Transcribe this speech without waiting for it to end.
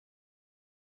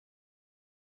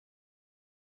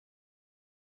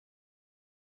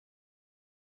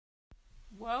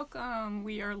Welcome.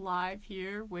 We are live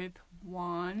here with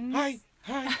Wanz.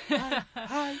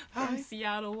 Hi. From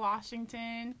Seattle,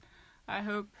 Washington. I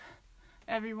hope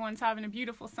everyone's having a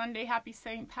beautiful Sunday. Happy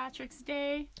St. Patrick's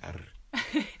Day.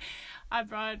 I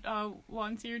brought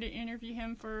Wanz here to interview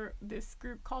him for this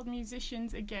group called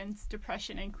Musicians Against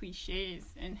Depression and Clichés,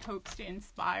 in hopes to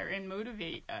inspire and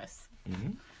motivate us.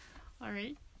 Mm-hmm. All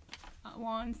right.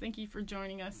 Wanz, thank you for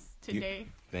joining us today.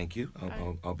 Thank you.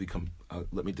 I'll become.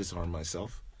 Let me disarm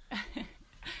myself.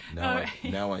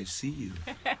 Now I see you.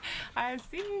 I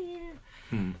see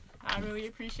you. I really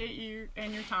appreciate you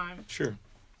and your time. Sure.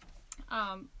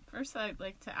 First, I'd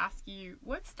like to ask you,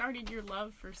 what started your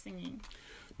love for singing?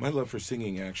 My love for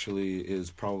singing actually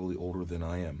is probably older than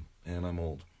I am, and I'm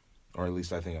old, or at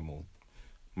least I think I'm old.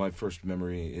 My first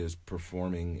memory is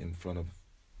performing in front of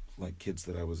kids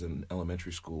that I was in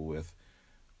elementary school with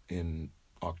in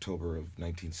October of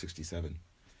 1967.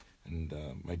 And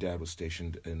my dad was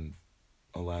stationed in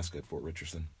Alaska at Fort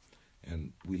Richardson.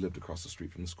 And we lived across the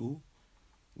street from the school.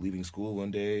 Leaving school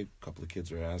one day, a couple of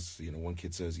kids are asked, one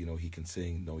kid says, he can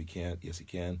sing. No, he can't. Yes, he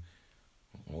can.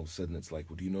 All of a sudden it's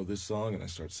like, well, do you know this song? And I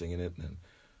start singing it. And then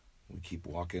we keep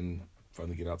walking,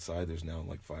 finally get outside. There's now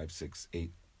 5, 6,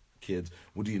 8 kids.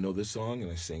 Well, do you know this song?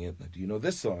 And I sing it. Do you know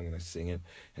this song? And I sing it.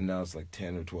 And now it's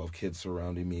 10 or 12 kids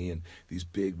surrounding me, and these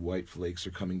big white flakes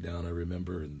are coming down. I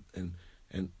remember, and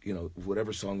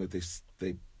whatever song that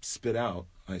they spit out,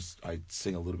 I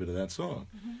sing a little bit of that song.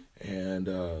 Mm-hmm. And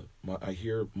I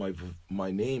hear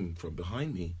my name from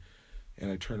behind me,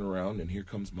 and I turn around, and here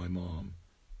comes my mom,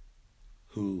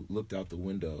 who looked out the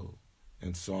window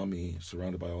and saw me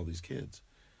surrounded by all these kids.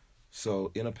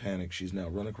 So in a panic, she's now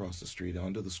run across the street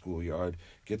onto the schoolyard,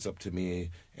 gets up to me,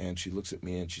 and she looks at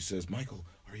me and she says, "Michael,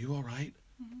 are you all right?"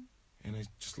 Mm-hmm. And I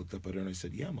just looked up at her and I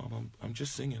said, "Yeah, Mom, I'm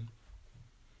just singing."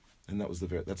 And that's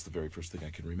the very first thing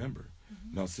I can remember.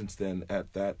 Mm-hmm. Now, since then,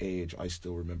 at that age, I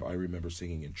still remember. I remember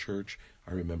singing in church.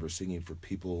 I remember singing for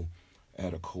people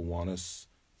at a Kiwanis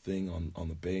thing on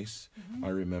the bass. Mm-hmm. I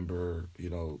remember,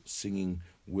 singing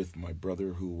with my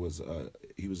brother, who was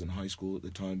he was in high school at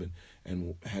the time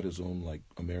and had his own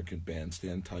American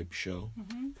Bandstand type show,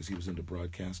 because he was into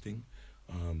broadcasting.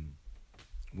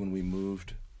 When we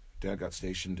moved, Dad got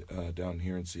stationed down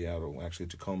here in Seattle, actually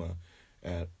Tacoma,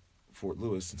 at Fort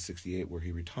Lewis in '68, where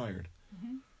he retired.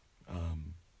 Mm-hmm.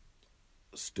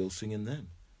 Still singing then.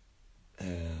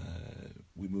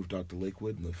 We moved out to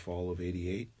Lakewood in the fall of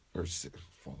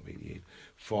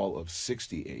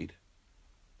 '68,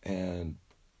 and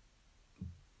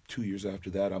 2 years after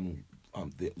that, I'm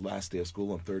the last day of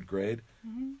school in 3rd grade.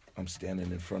 Mm-hmm. I'm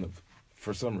standing in front of,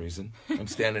 for some reason,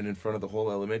 the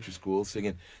whole elementary school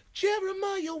singing,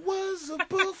 "Jeremiah was a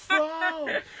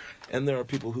bullfrog." And there are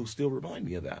people who still remind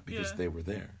me of that because they were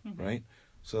there, mm-hmm. right?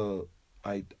 So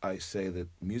I say that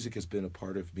music has been a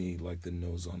part of me like the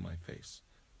nose on my face.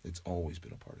 It's always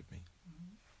been a part of me.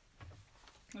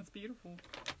 Mm-hmm. That's beautiful.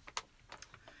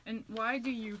 And why do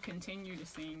you continue to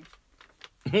sing?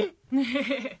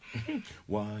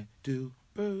 Why do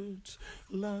birds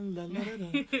la la la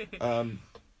la?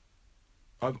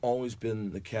 I've always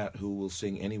been the cat who will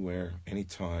sing anywhere,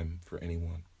 anytime, for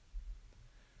anyone.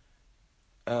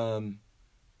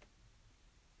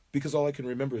 Because all I can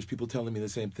remember is people telling me the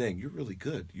same thing. You're really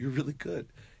good. You're really good.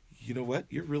 You know what?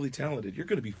 You're really talented. You're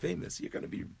going to be famous.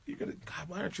 God,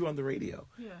 why aren't you on the radio?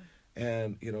 Yeah.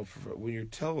 And, when you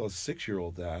tell a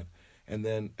 6-year-old that, and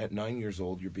then at 9 years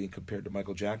old, you're being compared to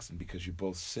Michael Jackson because you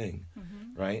both sing,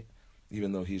 mm-hmm. right?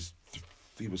 Even though he was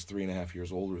 3.5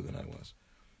 years older than I was.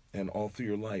 And all through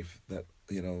your life, that,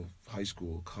 high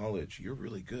school, college, you're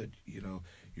really good. You're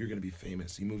going to be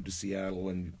famous. You moved to Seattle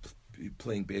and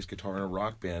playing bass guitar in a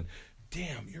rock band.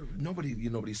 Damn,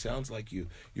 nobody sounds like you.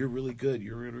 You're really good.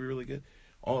 You're really, really good.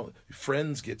 All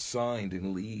friends get signed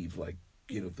and leave,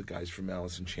 the guys from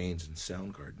Alice in Chains and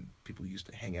Soundgarden, people you used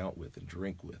to hang out with and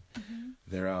drink with. Mm-hmm.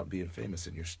 They're out being famous,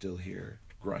 and you're still here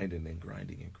grinding and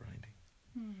grinding and grinding.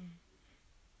 Mm.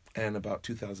 And about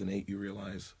 2008, you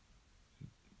realize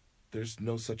there's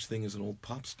no such thing as an old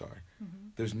pop star. Mm-hmm.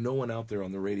 There's no one out there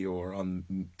on the radio or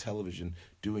on television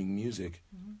doing music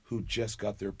mm-hmm. who just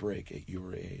got their break at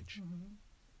your age. Mm-hmm.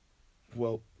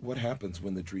 Well, what happens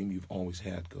when the dream you've always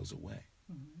had goes away?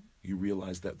 Mm-hmm. You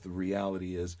realize that the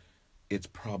reality is it's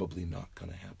probably not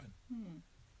going to happen. Mm-hmm.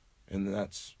 And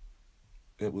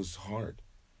it was hard.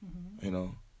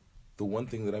 Mm-hmm. The one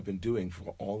thing that I've been doing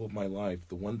for all of my life,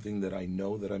 the one thing that I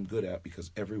know that I'm good at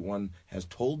because everyone has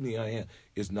told me I am,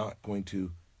 is not going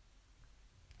to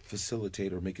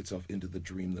facilitate or make itself into the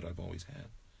dream that I've always had.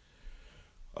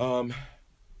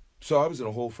 So I was in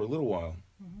a hole for a little while.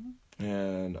 Mm-hmm.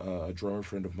 And a drummer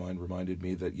friend of mine reminded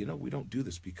me that, we don't do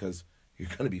this because you're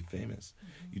going to be famous.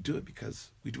 Mm-hmm. We do it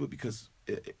because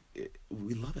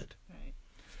we love it. Right.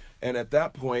 And at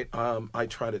that point, I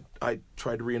tried to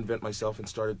reinvent myself and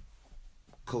started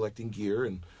collecting gear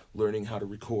and learning how to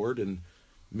record and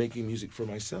making music for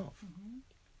myself.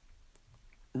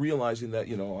 Mm-hmm. Realizing that,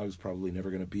 I was probably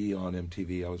never going to be on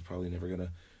MTV. I was probably never going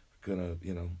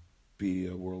to be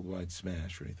a worldwide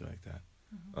smash or anything like that.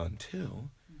 Mm-hmm. Until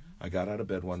I got out of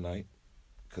bed one night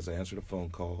because I answered a phone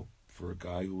call for a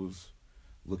guy who was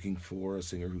looking for a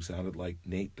singer who sounded like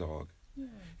Nate Dogg. Yeah.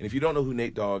 And if you don't know who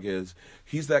Nate Dogg is,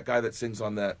 he's that guy that sings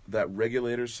on that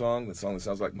Regulators song, that song that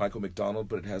sounds like Michael McDonald,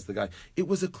 but it has the guy, it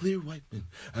was a clear white man,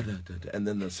 and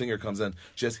then the singer comes in,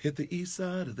 just hit the east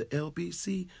side of the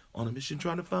LBC on a mission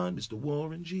trying to find Mr.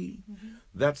 Warren G. Mm-hmm.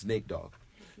 That's Nate Dogg.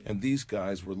 And these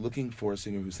guys were looking for a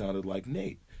singer who sounded like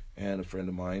Nate. And a friend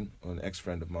of mine, an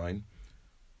ex-friend of mine,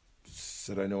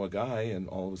 said, I know a guy, and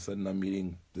all of a sudden I'm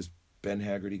meeting this Ben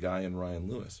Haggerty guy and Ryan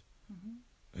Lewis.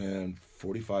 Mm-hmm. And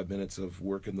 45 minutes of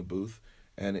work in the booth,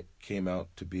 and it came out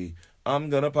to be, I'm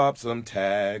gonna pop some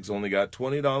tags, only got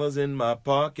 $20 in my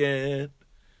pocket,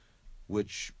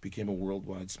 which became a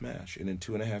worldwide smash. And in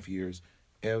 2.5 years,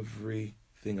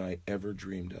 everything I ever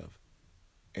dreamed of,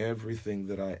 everything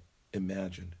that I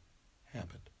imagined,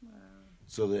 happened. Wow.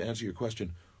 So to answer your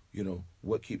question,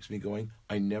 what keeps me going?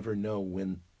 I never know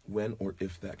when or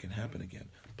if that can happen again.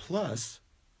 Plus,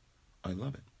 I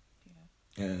love it.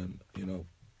 Yeah. And,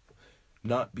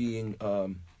 not being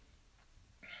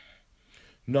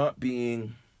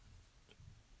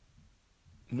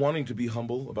wanting to be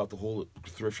humble about the whole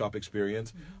thrift shop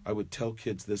experience. Mm-hmm. I would tell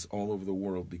kids this all over the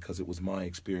world because it was my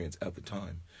experience at the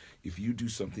time. If you do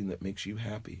something that makes you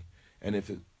happy, and if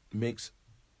it makes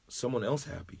someone else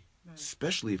happy, right,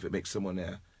 especially if it makes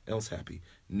someone else happy,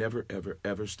 never, ever,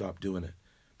 ever stop doing it,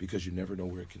 because you never know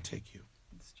where it can take you.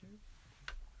 That's true.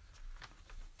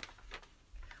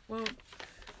 Well,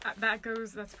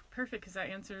 that's perfect, because that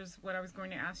answers what I was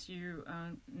going to ask you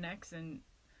next. And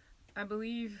I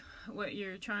believe what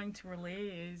you're trying to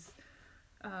relay is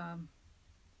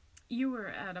you were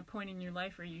at a point in your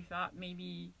life where you thought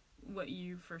maybe what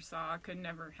you foresaw could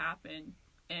never happen,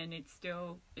 and it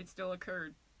still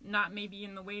occurred. Not maybe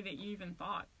in the way that you even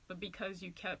thought, but because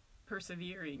you kept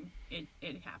persevering, it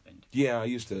happened. Yeah, I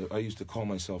used to call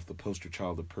myself the poster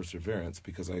child of perseverance,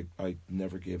 because I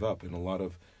never gave up. And a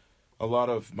lot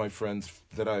of my friends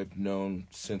that I've known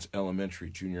since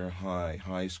elementary, junior high,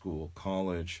 high school,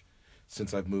 college,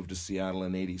 since I've moved to Seattle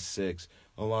in '86,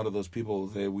 a lot of those people,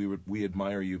 we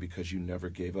admire you because you never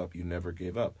gave up. You never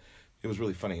gave up. It was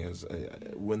really funny. It was,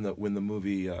 when the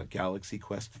movie Galaxy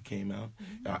Quest came out,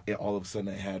 mm-hmm, all of a sudden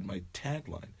I had my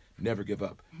tagline: "Never give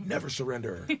up, never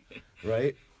surrender,"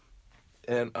 right?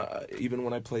 And even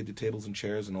when I played the tables and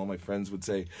chairs, and all my friends would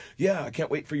say, "Yeah, I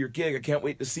can't wait for your gig. I can't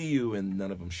wait to see you," and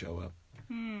none of them show up.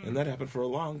 And that happened for a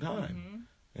long time,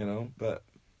 mm-hmm, But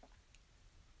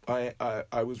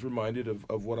I was reminded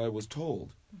of what I was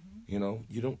told. Mm-hmm.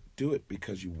 You don't do it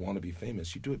because you want to be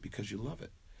famous. You do it because you love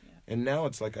it. And now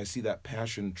it's like I see that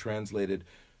passion translated,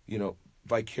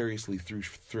 vicariously through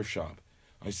Thrift Shop.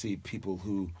 I see people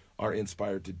who are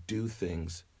inspired to do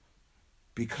things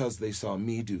because they saw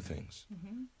me do things.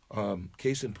 Mm-hmm.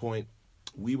 Case in point,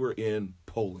 we were in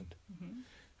Poland. Mm-hmm.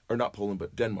 Or not Poland,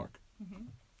 but Denmark. Mm-hmm.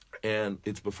 And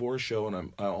it's before a show,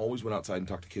 and I always went outside and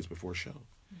talked to kids before a show.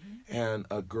 Mm-hmm. And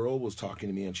a girl was talking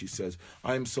to me, and she says,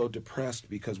 I'm so depressed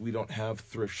because we don't have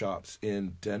thrift shops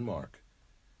in Denmark.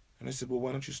 And I said, well,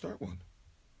 why don't you start one?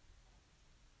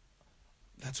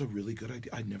 That's a really good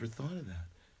idea. I never thought of that.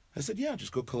 I said, yeah,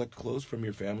 just go collect clothes from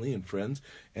your family and friends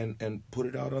and put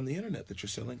it out on the internet that you're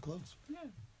selling clothes.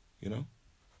 Yeah.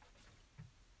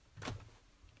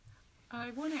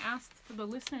 I want to ask for the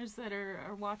listeners that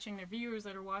are watching, the viewers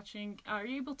that are watching, are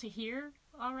you able to hear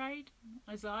all right?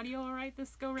 Is the audio all right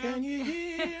this go round? Can you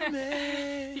hear me?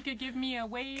 If you could give me a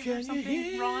wave or something, Can you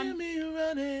hear Ron. me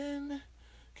running?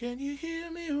 Can you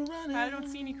hear me running? I don't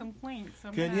see any complaints.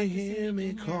 So can you hear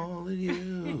me calling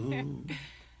you?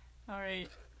 All right.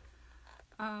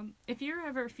 If you're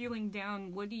ever feeling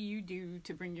down, what do you do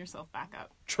to bring yourself back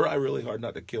up? Try really hard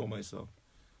not to kill myself.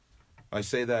 I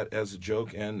say that as a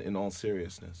joke and in all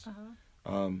seriousness.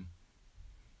 Uh-huh.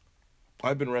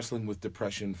 I've been wrestling with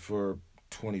depression for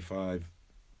 25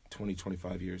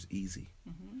 years, easy.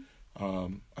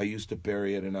 Mm-hmm. I used to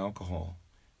bury it in alcohol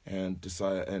and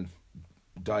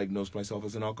diagnosed myself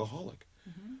as an alcoholic,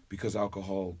 mm-hmm, because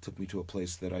alcohol took me to a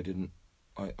place that I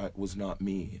was not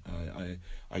me.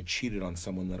 I cheated on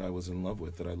someone that I was in love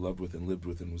with, that I loved with and lived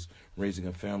with and was raising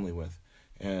a family with.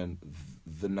 And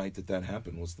the night that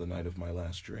happened was the night of my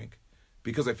last drink.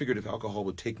 because I figured if alcohol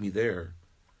would take me there,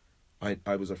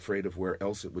 I was afraid of where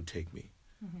else it would take me.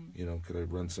 You know, could I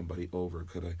run somebody over?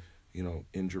 Could I, you know,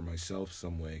 injure myself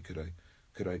some way?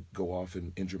 Could I go off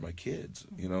and injure my kids?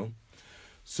 You know,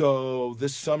 so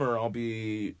this summer I'll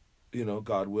be, you know,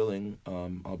 God willing,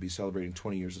 I'll be celebrating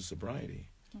 20 years of sobriety.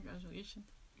 Congratulations.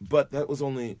 But that was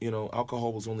only, you know,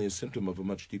 alcohol was only a symptom of a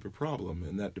much deeper problem,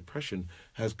 and that depression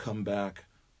has come back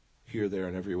here, there,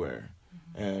 and everywhere.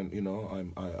 And you know,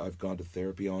 I've gone to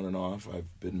therapy on and off.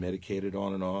 I've been medicated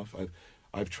on and off.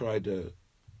 I've tried to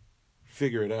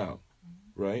figure it out,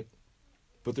 right?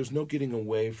 But there's no getting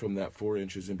away from that 4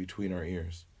 inches in between our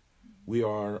ears. We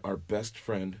are our best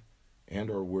friend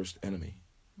and our worst enemy.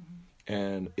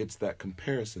 And it's that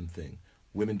comparison thing.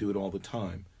 Women do it all the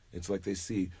time. It's like they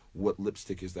see what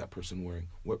lipstick is that person wearing,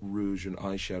 what rouge and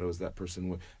eyeshadow is that person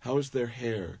wearing, how is their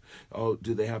hair, oh,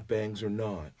 do they have bangs or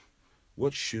not,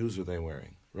 what shoes are they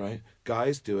wearing, right?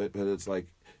 Guys do it, but it's like,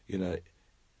 you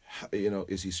know,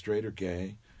 is he straight or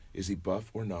gay? Is he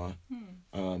buff or not?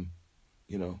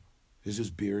 You know, is his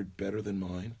beard better than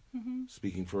mine?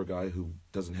 Speaking for a guy who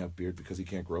doesn't have beard because he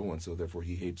can't grow one, so therefore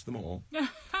he hates them all.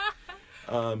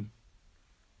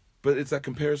 But it's that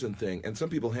comparison thing, and some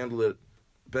people handle it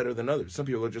better than others. Some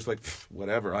people are just like,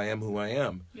 whatever, I am who I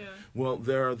am. Yeah. Well,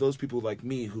 there are those people like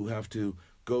me who have to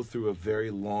go through a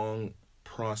very long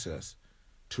process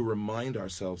to remind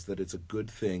ourselves that it's a good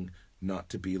thing not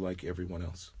to be like everyone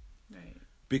else. Right.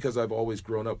 Because I've always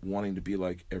grown up wanting to be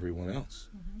like everyone else.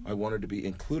 I wanted to be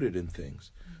included in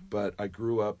things. But I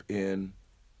grew up in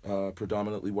a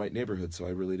predominantly white neighborhood, so I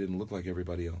really didn't look like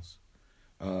everybody else.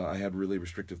 I had really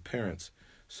restrictive parents,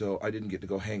 so I didn't get to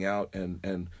go hang out,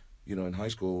 and you know, in high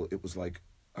school, it was like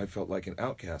I felt like an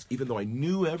outcast. Even though I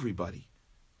knew everybody,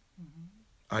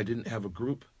 I didn't have a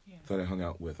group that I hung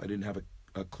out with. I didn't have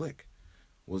a clique.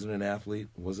 Wasn't an athlete.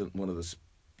 Wasn't one of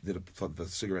the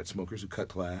cigarette smokers who cut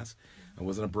class. I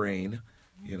wasn't a brain.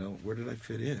 You know, where did I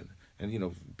fit in? And, you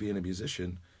know, being a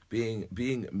musician,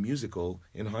 being musical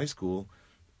in high school,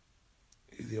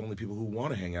 the only people who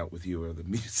want to hang out with you are the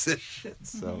musicians.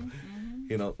 So,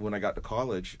 you know, when I got to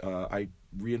college, I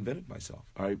reinvented myself.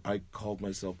 I called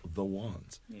myself the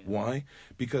Wanz. Yeah. Why?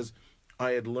 Because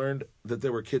I had learned that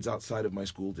there were kids outside of my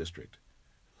school district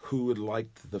who had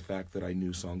liked the fact that I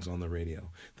knew songs on the radio.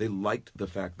 They liked the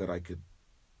fact that I could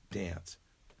dance.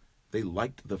 They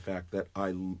liked the fact that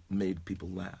I made people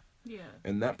laugh. Yeah.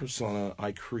 And that persona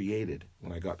I created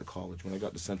when I got to college. When I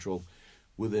got to Central,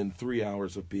 within 3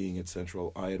 hours of being at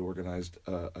Central, I had organized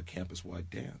a campus-wide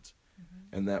dance.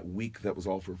 And that week that was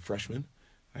all for freshmen,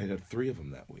 I had 3 of them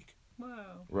that week.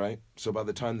 Wow. Right? So by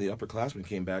the time the upperclassmen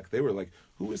came back, they were like,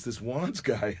 who is this Wanz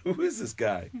guy? Who is this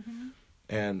guy?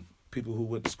 And people who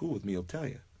went to school with me will tell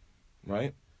you,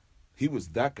 right? He was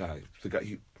that guy. The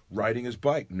guy riding his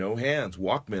bike, no hands,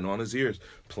 Walkman on his ears,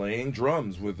 playing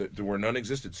drums where none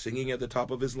existed, singing at the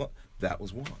top of his lungs. That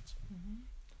was Wanz.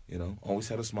 You know, always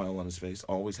had a smile on his face,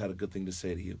 always had a good thing to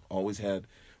say to you, always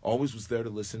was there to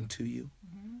listen to you,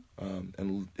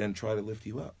 and try to lift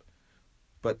you up.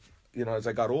 But, you know, as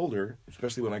I got older,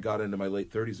 especially when I got into my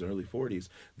late 30s and early 40s,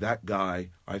 that guy,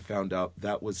 I found out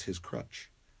that was his crutch.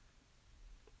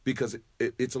 Because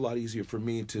it's a lot easier for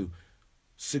me to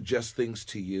suggest things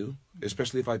to you,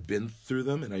 especially if I've been through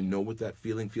them and I know what that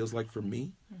feeling feels like for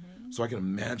me, so I can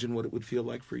imagine what it would feel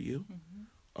like for you.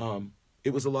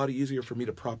 It was a lot easier for me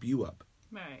to prop you up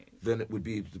than it would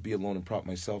be to be alone and prop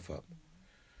myself up.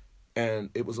 And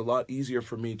it was a lot easier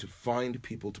for me to find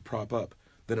people to prop up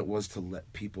than it was to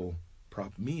let people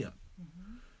prop me up.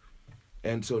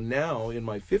 And so now in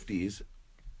my 50s,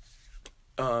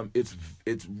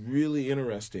 it's really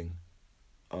interesting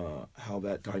how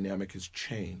that dynamic has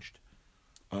changed.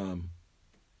 And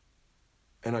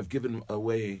I've given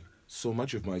away so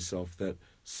much of myself that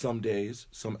some days,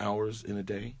 some hours in a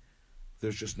day,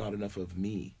 there's just not enough of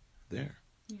me there.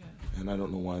 Yeah. And I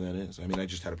don't know why that is. I mean, I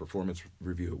just had a performance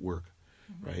review at work,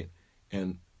 right?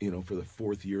 And, you know, for the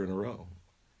 4th year in a row,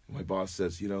 my boss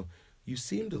says, you know, you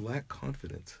seem to lack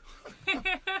confidence.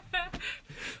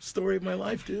 Story of my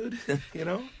life, dude. You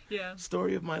know? Yeah.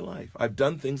 Story of my life. I've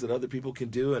done things that other people can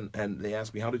do, and they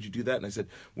asked me, how did you do that? And I said,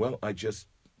 well, I just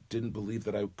didn't believe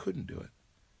that I couldn't do it.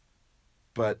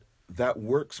 But that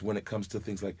works when it comes to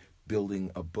things like building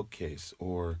a bookcase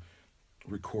or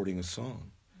recording a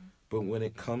song. But when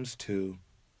it comes to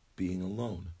being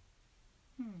alone,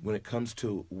 when it comes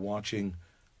to watching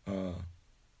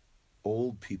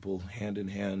old people hand in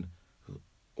hand,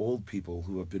 old people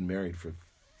who have been married for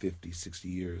 50, 60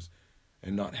 years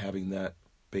and not having that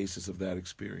basis of that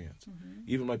experience.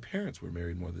 Even my parents were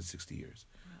married more than 60 years.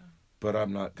 Wow. but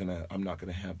I'm not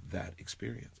gonna have that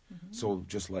experience. Mm-hmm. So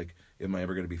just like, am I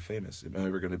ever gonna be famous? Am I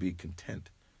ever gonna be content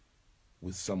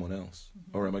with someone else,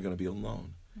 Mm-hmm. or am I gonna be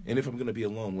alone? Mm-hmm. And if I'm gonna be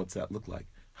alone, what's that look like?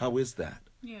 How is that?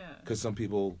 Yeah. Because some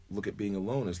people look at being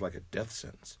alone as like a death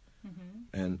sentence,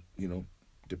 Mm-hmm. and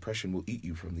depression will eat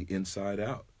you from the inside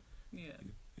out. Yeah.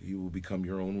 You will become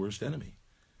your own worst enemy.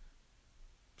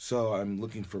 So I'm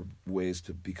looking for ways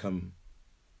to become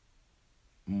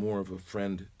more of a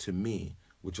friend to me,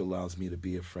 which allows me to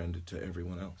be a friend to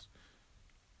everyone else.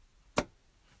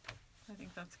 I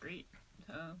think that's great,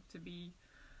 to be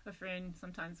a friend.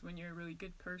 Sometimes when you're a really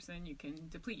good person, you can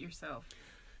deplete yourself.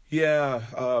 Yeah,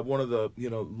 one of the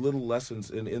little lessons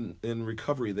in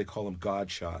recovery, they call them God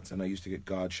shots, and I used to get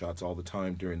God shots all the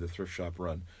time during the Thrift Shop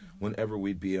run. Mm-hmm. Whenever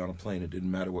we'd be on a plane, it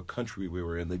didn't matter what country we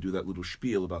were in. They do that little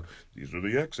spiel about these are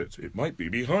the exits. It might be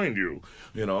behind you,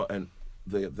 and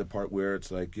the part where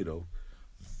it's like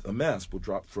a mask will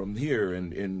drop from here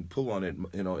and pull on it,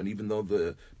 and even though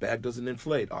the bag doesn't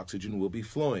inflate, oxygen will be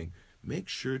flowing. Make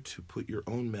sure to put your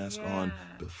own mask on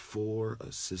before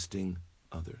assisting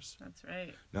others. That's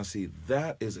right. Now, see,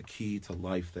 that is a key to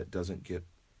life that doesn't get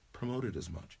promoted as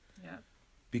much. Yeah.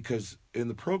 Because in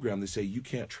the program, they say you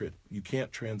can't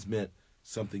transmit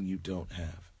something you don't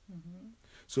have. Mm-hmm.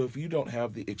 So if you don't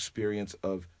have the experience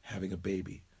of having a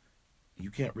baby,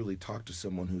 you can't really talk to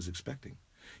someone who's expecting.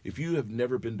 If you have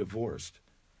never been divorced,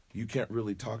 you can't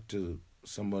really talk to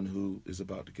someone who is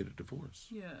about to get a divorce.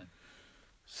 Yeah.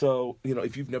 So,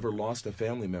 if you've never lost a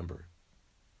family member,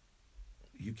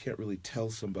 you can't really tell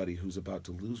somebody who's about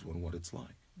to lose one what it's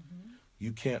like. Mm-hmm.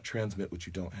 You can't transmit what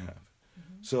you don't have.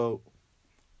 Mm-hmm. So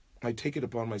I take it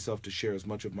upon myself to share as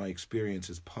much of my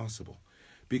experience as possible,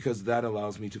 because that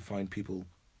allows me to find people,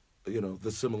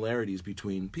 the similarities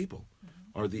between people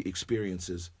are the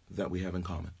experiences that we have in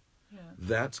common. Yeah.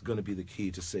 That's going to be the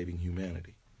key to saving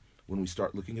humanity. When we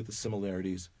start looking at the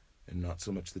similarities and not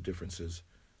so much the differences,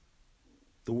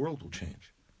 the world will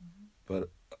change. Mm-hmm.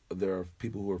 But there are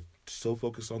people who are so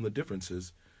focused on the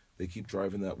differences, they keep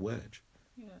driving that wedge.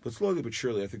 Yeah. But slowly but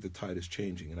surely, I think the tide is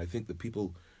changing. And I think the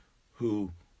people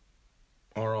who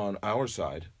are on our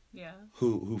side, Yeah.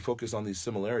 who focus on these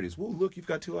similarities, whoa, look, you've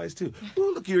got two eyes too.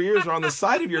 Whoa, look, your ears are on the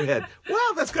side of your head.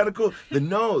 Wow, that's kind of cool. The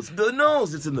nose,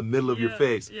 it's in the middle of your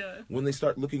face. Yeah. When they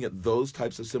start looking at those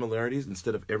types of similarities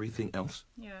instead of everything else,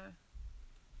 Yeah.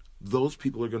 those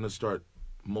people are going to start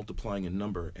multiplying in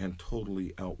number and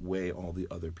totally outweigh all the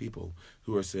other people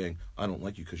who are saying, I don't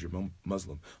like you because you're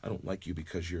Muslim. I don't like you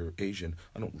because you're Asian.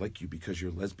 I don't like you because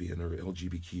you're lesbian or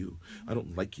LGBTQ. Mm-hmm. I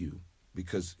don't like you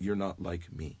because you're not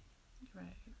like me.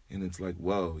 Right. And it's like,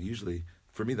 whoa, usually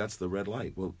for me, that's the red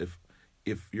light. Well,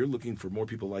 if you're looking for more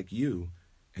people like you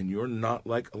and you're not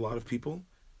like a lot of people,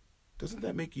 doesn't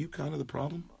that make you kind of the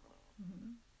problem?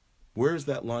 Mm-hmm. Where's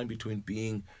that line between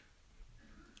being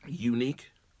unique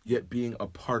yet being a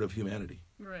part of humanity?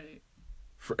 Right.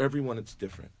 For everyone, it's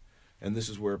different. And this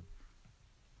is where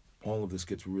all of this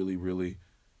gets really, really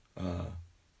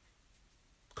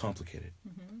complicated.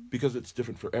 Mm-hmm. Because it's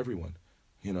different for everyone.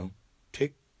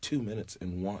 Take 2 minutes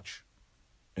and watch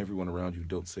everyone around you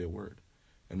don't say a word.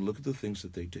 And look at the things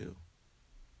that they do.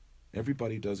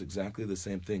 Everybody does exactly the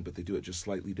same thing, but they do it just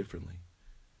slightly differently.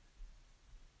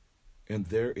 And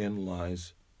therein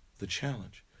lies the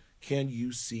challenge. Can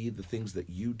you see the things that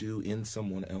you do in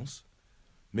someone else?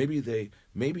 Maybe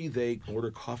they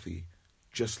order coffee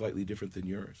just slightly different than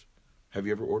yours. Have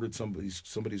you ever ordered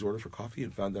somebody's order for coffee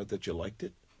and found out that you liked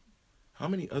it? How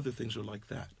many other things are like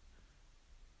that?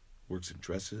 Works in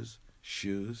dresses,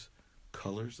 shoes,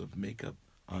 colors of makeup,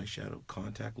 eyeshadow,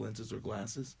 contact lenses or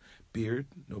glasses, beard,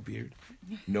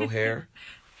 no hair,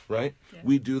 right? Yeah.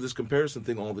 We do this comparison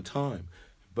thing all the time,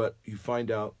 but you find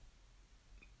that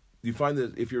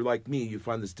if you're like me, you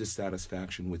find this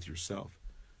dissatisfaction with yourself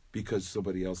because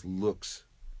somebody else looks,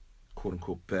 quote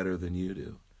unquote, better than you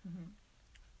do.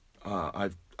 Mm-hmm.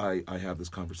 I have this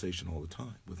conversation all the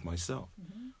time with myself.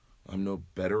 Mm-hmm. I'm no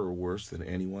better or worse than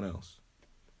anyone else.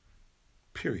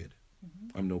 Period.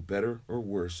 Mm-hmm. I'm no better or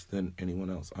worse than anyone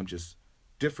else. I'm just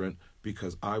different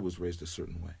because I was raised a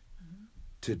certain way,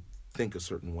 to think a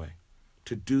certain way,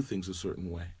 to do things a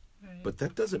certain way. Right. But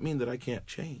that doesn't mean that I can't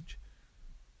change.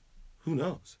 Who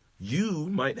knows? You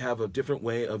might have a different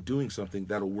way of doing something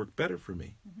that'll work better for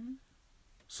me. Mm-hmm.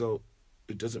 So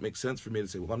it doesn't make sense for me to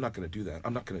say, well, I'm not going to do that.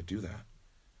 I'm not going to do that.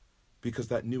 Because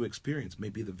that new experience may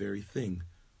be the very thing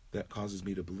that causes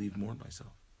me to believe more in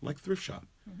myself. Like Thrift Shop.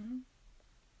 Mm-hmm.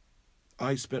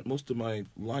 I spent most of my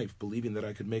life believing that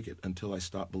I could make it until I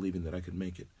stopped believing that I could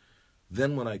make it.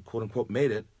 Then when I, quote unquote, made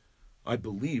it, I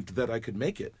believed that I could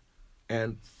make it.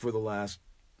 And for the last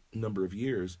number of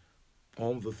years,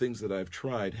 all the things that I've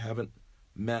tried haven't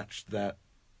matched that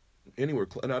anywhere.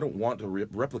 And I don't want to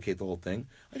replicate the whole thing.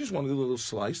 I just want a little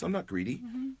slice. I'm not greedy.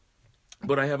 Mm-hmm.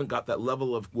 But I haven't got that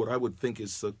level of what I would think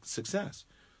is success.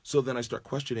 So then I start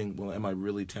questioning, well, am I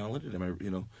really talented? Am I,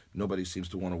 nobody seems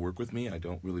to want to work with me. I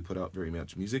don't really put out very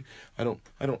much music. I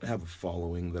don't have a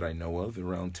following that I know of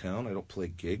around town. I don't play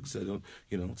gigs. I don't,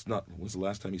 it's not, when's the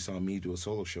last time you saw me do a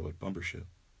solo show at Bumbershoot?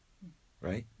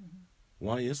 Right? Mm-hmm.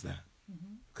 Why is that?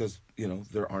 Because,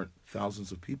 there aren't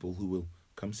thousands of people who will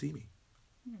come see me.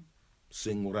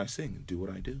 Sing what I sing and do what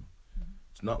I do. Mm-hmm.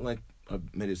 It's not like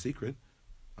I've made a secret.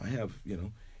 I have,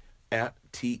 at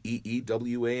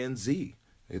TEEWANZ.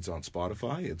 It's on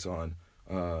Spotify. It's on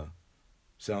SoundCloud.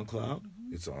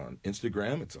 Mm-hmm. It's on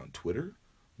Instagram. It's on Twitter.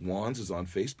 Wanz is on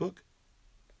Facebook.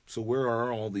 So where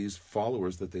are all these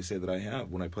followers that they say that I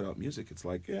have when I put out music? It's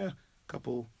like, a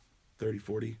couple, 30,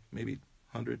 40, maybe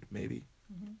 100, maybe.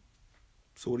 Mm-hmm.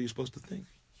 So what are you supposed to think?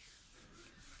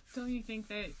 Don't you think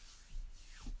that,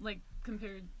 like,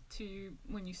 compared to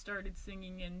when you started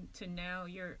singing and to now,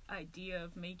 your idea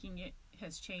of making it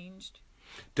has changed?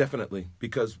 Definitely,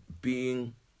 because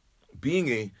being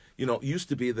a, it used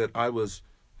to be that I was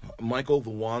Michael the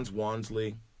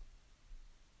Wansley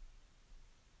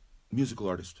musical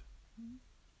artist.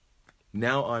 Mm-hmm.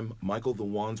 Now I'm Michael the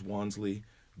Wansley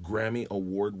Grammy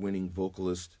Award-winning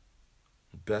vocalist,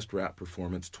 best rap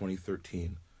performance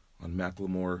 2013 on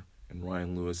Macklemore and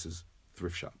Ryan Lewis's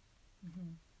Thrift Shop.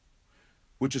 Mm-hmm.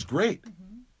 Which is great.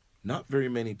 Mm-hmm. Not very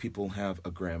many people have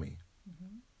a Grammy.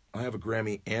 Mm-hmm. I have a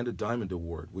Grammy and a Diamond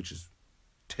Award, which is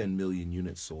 10 million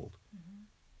units sold. Mm-hmm.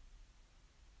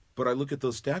 But I look at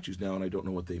those statues now and I don't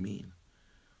know what they mean.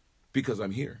 Because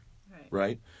I'm here,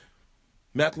 right?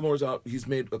 Macklemore's out. He's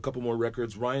made a couple more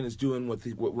records. Ryan is doing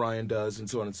what Ryan does and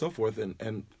so on and so forth.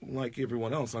 And like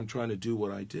everyone else, I'm trying to do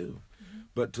what I do. Mm-hmm.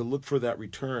 But to look for that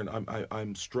return,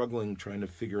 I'm struggling trying to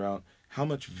figure out how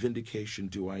much vindication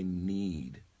do I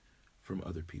need from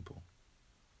other people,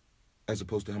 as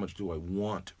opposed to how much do I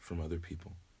want from other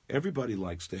people. Everybody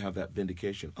likes to have that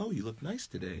vindication. Oh, you look nice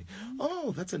today. Mm-hmm.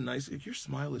 Oh, that's your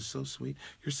smile is so sweet.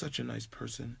 You're such a nice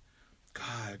person.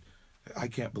 God, I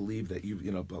can't believe that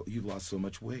you've lost so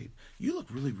much weight. You look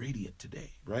really radiant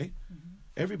today, right? Mm-hmm.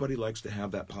 Everybody likes to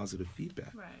have that positive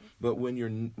feedback. Right. But when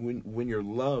your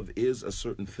love is a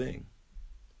certain thing,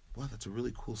 wow, that's a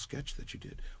really cool sketch that you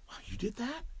did. Wow, you did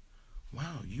that?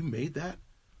 Wow, you made that?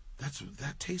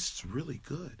 That tastes really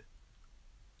good.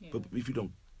 Yeah. But if you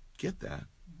don't get that,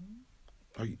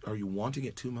 mm-hmm. are you wanting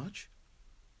it too much?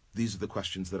 These are the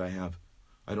questions that I have.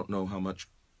 I don't know how much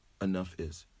enough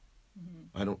is.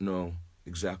 Mm-hmm. I don't know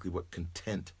exactly what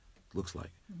content looks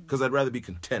like. Because I'd rather be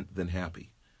content than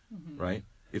happy, mm-hmm. right?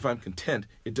 If I'm content,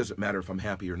 it doesn't matter if I'm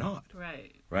happy or not.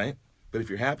 Right. Right? But if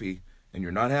you're happy and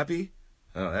you're not happy,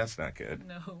 oh, that's not good.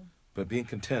 No. But being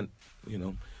content,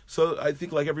 So I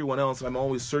think like everyone else, I'm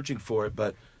always searching for it.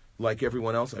 But like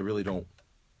everyone else, I really don't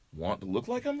want to look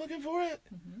like I'm looking for it,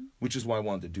 mm-hmm. which is why I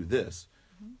wanted to do this.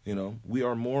 Mm-hmm. We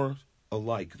are more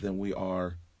alike than we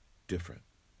are different.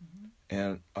 Mm-hmm.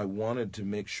 And I wanted to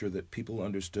make sure that people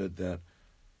understood that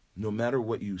no matter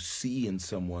what you see in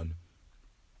someone,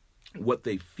 what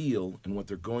they feel and what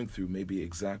they're going through may be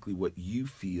exactly what you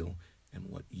feel and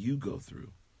what you go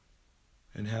through.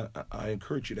 And I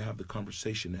encourage you to have the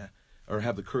conversation, or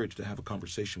have the courage to have a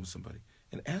conversation with somebody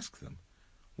and ask them,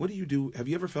 what do you do? Have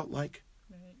you ever felt like?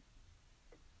 Right.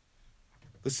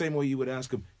 The same way you would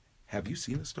ask them, have you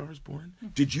seen A Star is Born?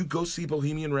 Mm-hmm. Did you go see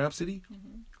Bohemian Rhapsody?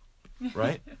 Mm-hmm.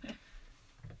 Right?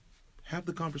 Have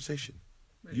the conversation.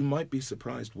 Right. You might be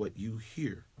surprised what you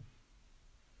hear.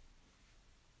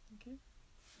 Okay.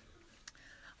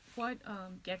 What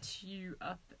gets you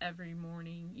up every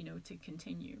morning, to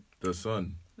continue? The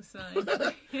sun. The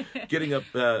sun. Getting up,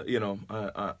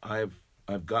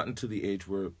 I've gotten to the age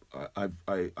where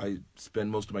I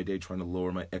spend most of my day trying to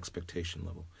lower my expectation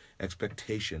level.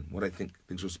 Expectation, what I think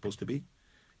things are supposed to be,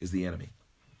 is the enemy.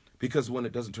 Because when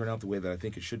it doesn't turn out the way that I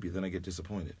think it should be, then I get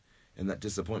disappointed. And that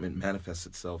disappointment manifests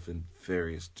itself in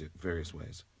various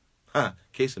ways.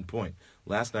 Case in point.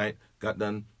 Last night, got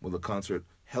done with a concert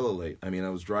hella late. I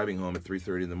was driving home at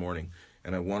 3:30 in the morning,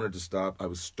 and I wanted to stop. I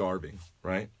was starving,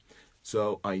 right?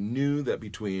 So I knew that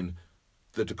between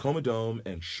the Tacoma Dome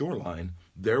and Shoreline,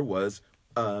 there was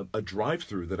a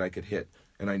drive-through that I could hit.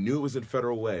 And I knew it was in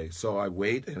Federal Way. So I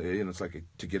wait, and it's like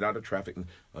to get out of traffic.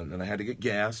 And I had to get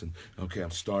gas. And, okay,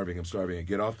 I'm starving. I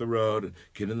get off the road, and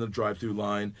get in the drive-through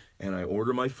line, and I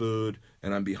order my food.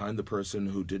 And I'm behind the person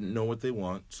who didn't know what they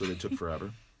want, so they took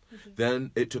forever. Then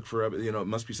it took forever. It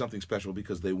must be something special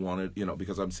because they wanted,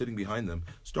 because I'm sitting behind them,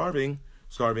 starving.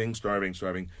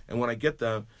 starving. And when I get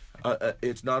them,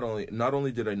 it's not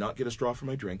only did I not get a straw for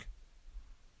my drink,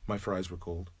 my fries were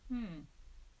cold.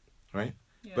 Right?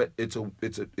 Yeah. But it's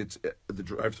the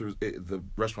drive-through, the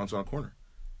restaurant's on a corner.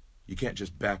 You can't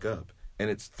just back up. And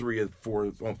it's 3 or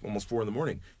 4, almost 4 in the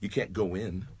morning. You can't go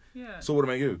in. Yeah. So what am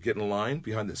I going to do? Get in line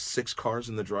behind the 6 cars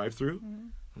in the drive-through? Mm-hmm.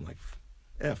 I'm like,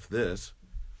 F this.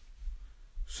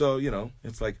 So,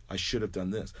 it's like, I should have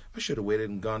done this. I should have waited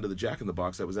and gone to the Jack in the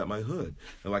Box that was at my hood.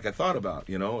 And like I thought about,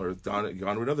 or gone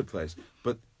to another place.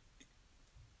 But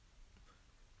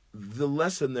the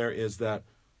lesson there is that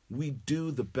we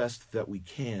do the best that we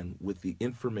can with the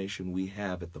information we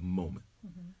have at the moment.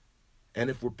 Mm-hmm. And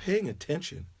if we're paying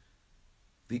attention,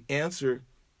 the answer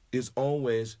is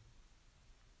always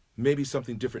maybe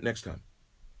something different next time.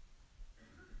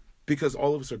 Because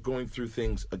all of us are going through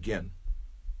things again.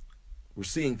 We're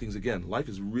seeing things again. Life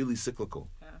is really cyclical.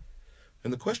 Yeah.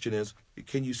 And the question is,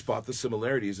 can you spot the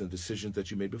similarities in decisions that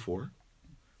you made before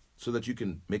so that you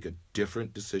can make a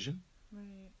different decision? Right.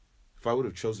 If I would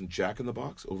have chosen Jack in the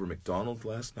Box over McDonald's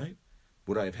last night,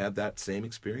 would I have had that same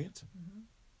experience? Mm-hmm.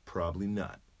 Probably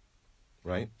not.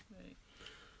 Right? Right.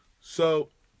 So,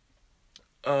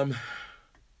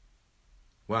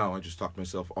 wow, I just talked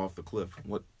myself off the cliff.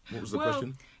 What was the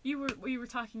question? You were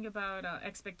talking about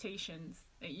expectations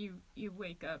that you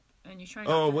wake up and you try.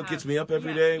 What gets me up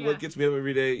every day? Yeah. What gets me up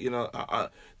every day?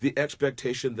 The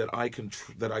expectation that I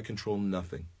control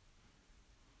nothing.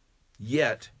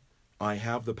 Yet, I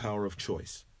have the power of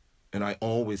choice, and I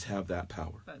always have that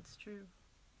power. That's true.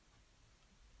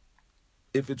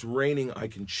 If it's raining, I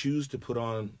can choose to put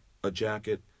on a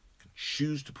jacket,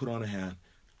 choose to put on a hat,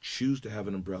 choose to have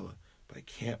an umbrella, but I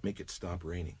can't make it stop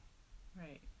raining.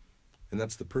 Right. And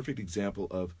that's the perfect example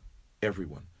of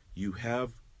everyone. You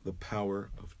have the power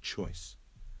of choice.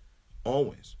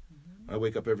 Always. Mm-hmm. I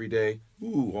wake up every day,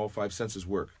 all 5 senses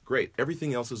work. Great.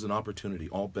 Everything else is an opportunity.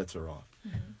 All bets are off.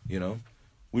 Mm-hmm.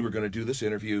 We were going to do this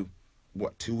interview,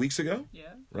 2 weeks ago?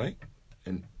 Yeah. Right?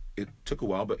 And it took a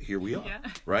while, but here we are. Yeah.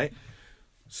 Right?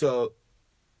 So,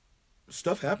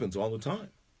 stuff happens all the time.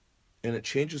 And it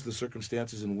changes the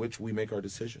circumstances in which we make our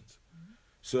decisions. Mm-hmm.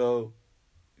 So,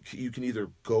 you can either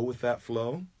go with that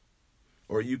flow,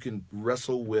 or you can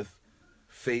wrestle with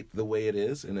fate the way it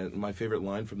is. And my favorite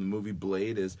line from the movie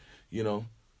Blade is,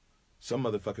 some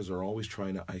motherfuckers are always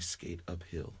trying to ice skate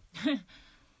uphill.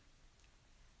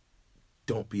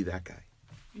 Don't be that guy.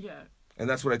 Yeah. And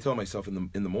that's what I tell myself in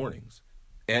the mornings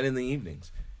and in the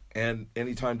evenings and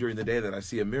anytime during the day that I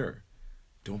see a mirror.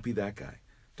 Don't be that guy.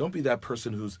 Don't be that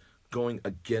person who's going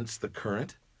against the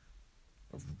current,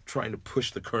 of trying to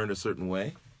push the current a certain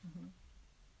way. Mm-hmm.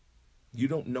 You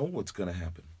don't know what's going to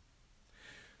happen.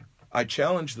 I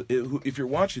challenge, if you're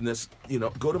watching this,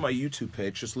 go to my YouTube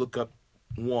page, just look up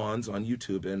Wanz on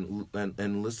YouTube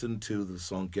and listen to the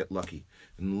song Get Lucky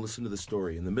and listen to the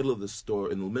story. In the middle of the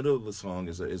song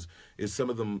is some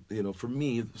of them, for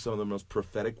me, some of the most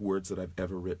prophetic words that I've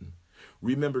ever written.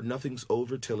 Remember, nothing's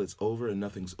over till it's over, and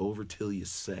nothing's over till you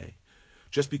say.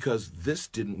 Just because this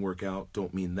didn't work out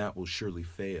don't mean that will surely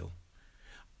fail.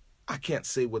 I can't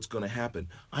say what's going to happen.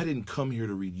 I didn't come here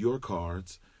to read your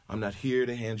cards. I'm not here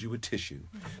to hand you a tissue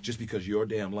just because your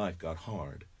damn life got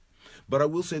hard. But I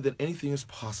will say that anything is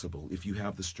possible if you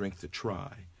have the strength to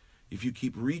try. If you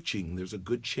keep reaching, there's a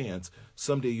good chance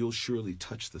someday you'll surely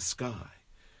touch the sky.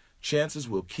 Chances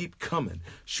will keep coming.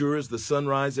 Sure as the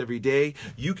sunrise every day,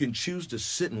 you can choose to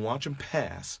sit and watch them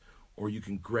pass, or you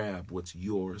can grab what's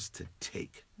yours to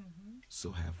take. Mm-hmm.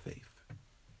 So have faith.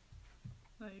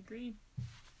 I agree.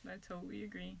 I totally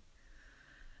agree.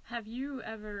 Have you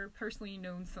ever personally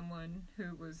known someone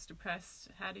who was depressed?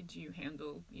 How did you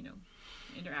handle,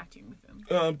 interacting with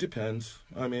them? Depends.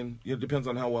 I mean, it depends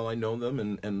on how well I know them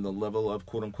and the level of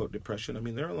quote-unquote depression. I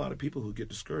mean, there are a lot of people who get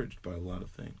discouraged by a lot of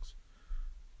things,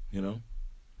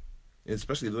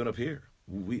 especially living up here.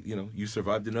 You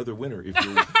survived another winter.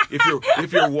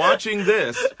 If you're watching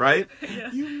this, right?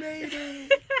 Yeah. You made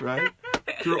it, right?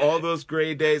 Through all those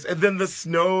gray days, and then the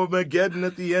snowmageddon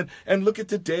at the end. And look at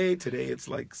today. Today it's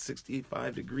like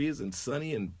 65 degrees and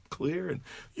sunny and clear, and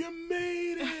you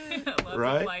made it,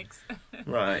 right?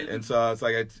 Right. And so it's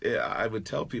like I would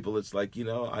tell people, it's like,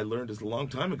 I learned this a long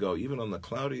time ago. Even on the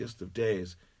cloudiest of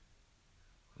days,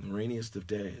 on the rainiest of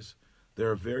days,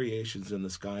 there are variations in the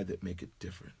sky that make it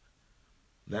different.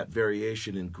 That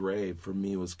variation in gray for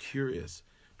me was curious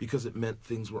because it meant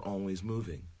things were always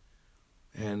moving.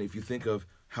 And if you think of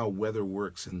how weather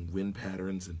works and wind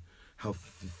patterns and how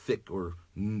thick or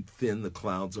thin the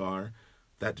clouds are,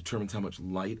 that determines how much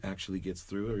light actually gets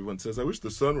through. Everyone says, I wish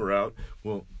the sun were out.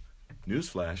 Well,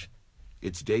 newsflash,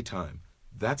 it's daytime.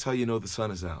 That's how you know the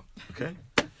sun is out, okay?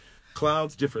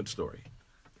 Clouds, different story.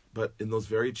 But in those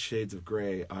varied shades of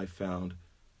gray, I found,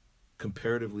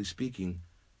 comparatively speaking,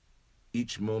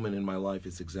 each moment in my life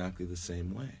is exactly the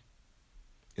same way.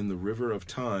 In the river of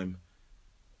time,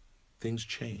 things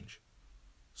change.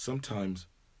 Sometimes,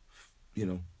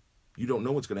 you don't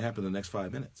know what's going to happen in the next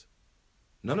 5 minutes.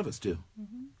 None of us do.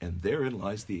 Mm-hmm. And therein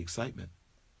lies the excitement.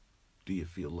 Do you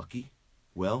feel lucky?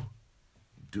 Well,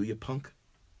 do you, punk?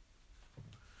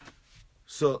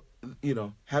 So,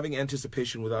 having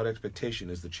anticipation without expectation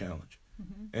is the challenge.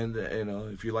 Mm-hmm.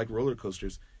 And, if you like roller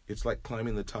coasters, it's like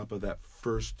climbing the top of that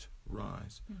first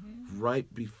rise. Mm-hmm.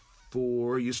 Right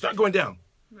before you start going down.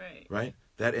 Right. Right?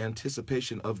 That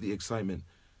anticipation of the excitement.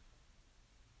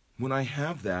 When I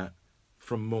have that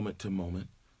from moment to moment,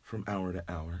 from hour to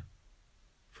hour,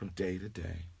 from day to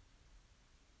day,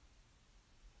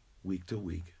 week to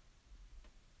week,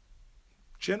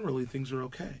 generally things are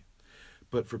okay.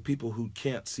 But for people who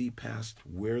can't see past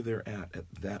where they're at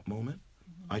that moment,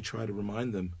 mm-hmm. I try to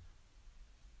remind them,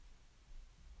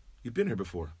 you've been here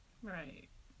before. Right.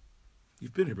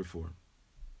 You've been here before.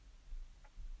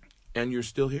 And you're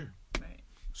still here. Right.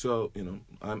 So,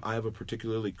 I have a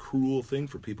particularly cruel thing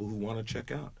for people who want to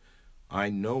check out. I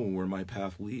know where my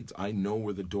path leads. I know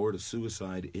where the door to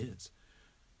suicide is.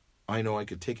 I know I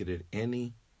could take it at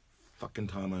any fucking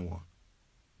time I want.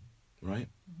 Right?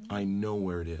 Mm-hmm. I know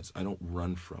where it is. I don't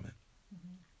run from it.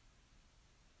 Mm-hmm.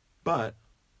 But,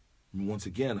 once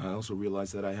again, I also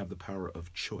realize that I have the power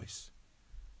of choice.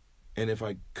 And if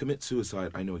I commit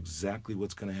suicide, I know exactly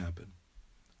what's going to happen.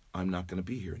 I'm not going to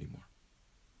be here anymore.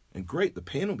 And great, the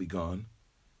pain will be gone,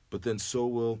 but then so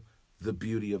will the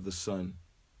beauty of the sun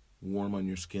warm on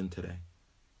your skin today.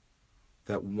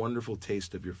 That wonderful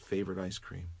taste of your favorite ice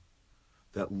cream.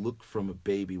 That look from a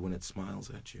baby when it smiles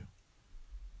at you.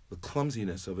 The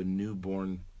clumsiness of a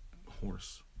newborn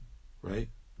horse, right?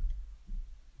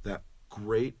 That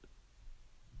great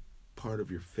part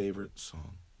of your favorite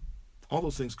song. All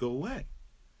those things go away.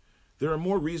 There are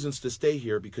more reasons to stay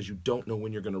here because you don't know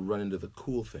when you're going to run into the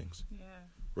cool things. Yeah.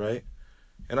 Right?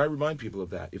 And I remind people of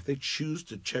that. If they choose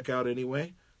to check out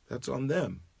anyway, that's on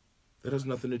them. That has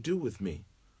nothing to do with me.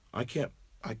 I can't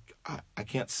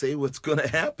say what's going to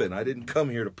happen. I didn't come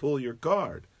here to pull your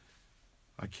card.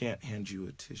 I can't hand you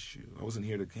a tissue. I wasn't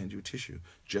here to hand you a tissue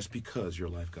just because your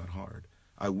life got hard.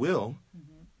 I will,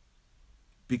 mm-hmm.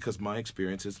 because my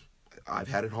experience is I've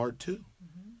had it hard too.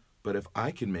 Mm-hmm. But if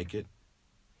I can make it,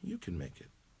 you can make it.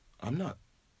 I'm not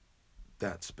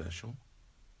that special.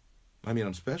 I mean,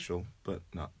 I'm special, but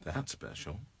not that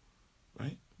special,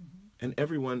 right? Mm-hmm. And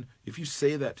everyone, if you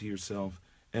say that to yourself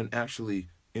and actually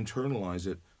internalize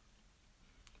it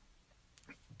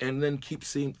and then keep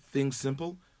seeing things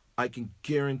simple, I can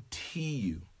guarantee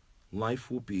you life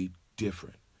will be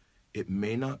different. It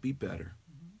may not be better.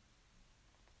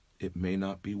 Mm-hmm. It may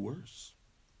not be worse,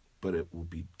 but it will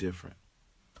be different.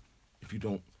 If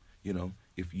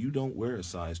you don't wear a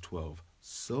size 12,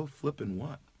 so flippin'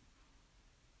 what?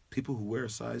 People who wear a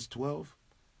size 12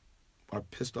 are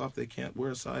pissed off they can't wear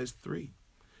a size 3.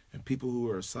 And people who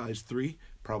are a size 3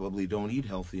 probably don't eat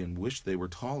healthy and wish they were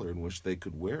taller and wish they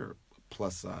could wear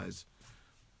plus size.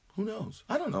 Who knows?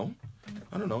 I don't know.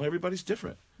 Everybody's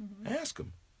different. Mm-hmm.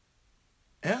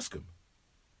 Ask them.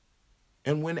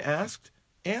 And when asked,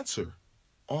 answer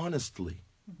honestly.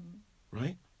 Mm-hmm.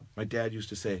 Right? My dad used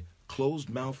to say, closed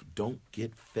mouth don't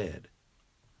get fed.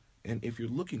 And if you're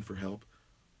looking for help,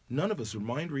 none of us are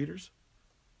mind readers.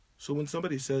 So when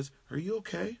somebody says, are you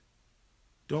okay?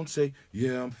 Don't say,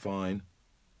 yeah, I'm fine.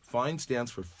 Fine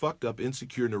stands for fucked up,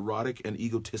 insecure, neurotic, and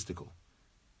egotistical.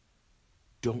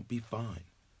 Don't be fine.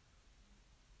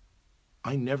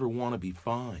 I never want to be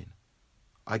fine.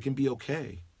 I can be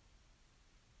okay,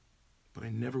 but I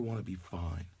never want to be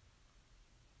fine.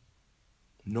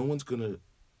 You're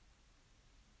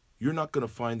not going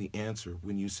to find the answer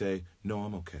when you say, no,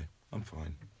 I'm okay. I'm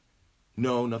fine.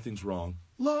 No, nothing's wrong.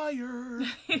 Liar.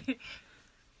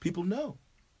 People know.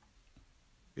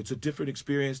 It's a different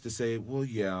experience to say, well,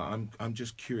 yeah, I'm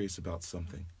just curious about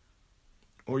something.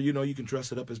 Or, you can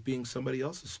dress it up as being somebody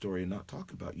else's story and not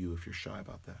talk about you if you're shy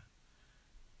about that.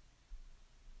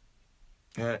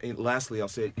 And lastly, I'll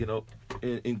say,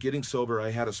 in getting sober,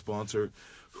 I had a sponsor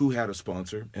who had a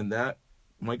sponsor, and that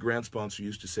my grant sponsor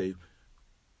used to say,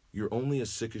 you're only as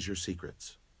sick as your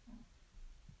secrets.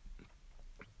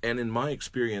 And in my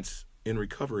experience in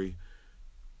recovery,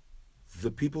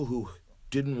 the people who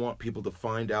didn't want people to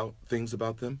find out things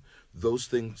about them, those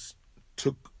things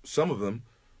some of them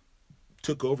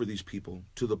took over these people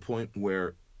to the point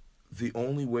where the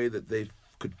only way that they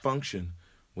could function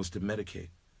was to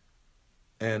medicate.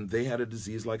 And they had a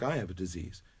disease like I have a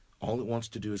disease. All it wants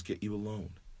to do is get you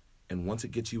alone. And once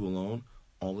it gets you alone,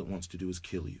 all it wants to do is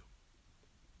kill you.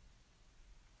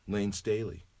 Lane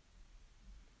Staley.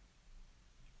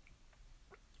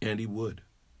 Andy Wood.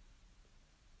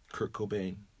 Kurt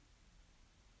Cobain.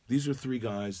 These are 3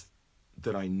 guys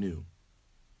that I knew.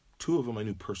 2 of them I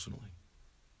knew personally.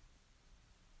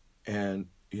 And,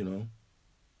 you know,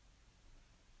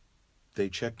 they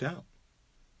checked out.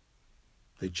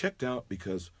 They checked out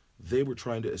because they were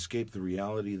trying to escape the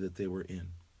reality that they were in.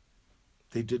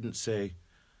 They didn't say,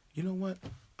 you know what,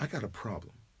 I got a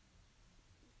problem.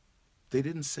 They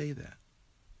didn't say that.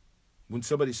 When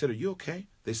somebody said, are you okay?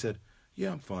 They said,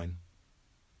 yeah, I'm fine.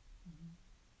 Mm-hmm.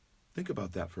 Think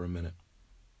about that for a minute.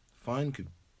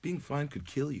 Being fine could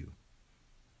kill you.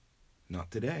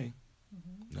 Not today.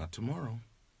 Mm-hmm. Not tomorrow.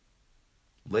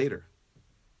 Later.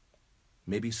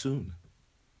 Maybe soon.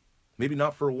 Maybe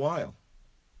not for a while.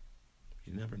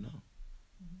 You never know.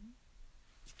 Mm-hmm.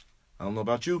 I don't know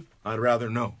about you. I'd rather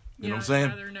know. You know what I'm saying?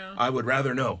 I'd rather know. I would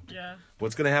rather know. Yeah.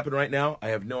 What's going to happen right now? I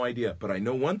have no idea. But I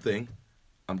know one thing.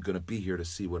 I'm going to be here to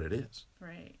see what it is.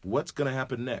 Right. What's going to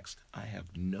happen next? I have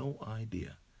no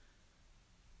idea.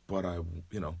 But I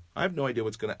have no idea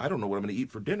I don't know what I'm going to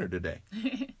eat for dinner today.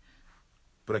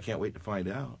 But I can't wait to find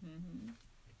out. Mm-hmm.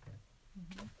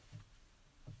 Mm-hmm.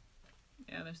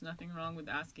 Yeah, there's nothing wrong with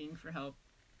asking for help.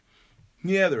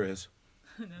 Yeah, there is.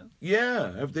 No?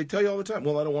 Yeah, they tell you all the time,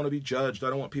 well, I don't want to be judged. I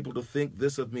don't want people to think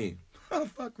this of me. Oh,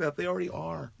 fuck that. They already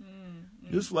are.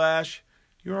 Mm-hmm. Newsflash,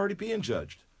 you're already being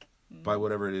judged by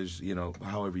whatever it is,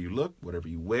 however you look, whatever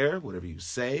you wear, whatever you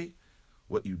say,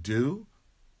 what you do.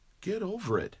 Get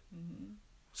over it. Mm-hmm.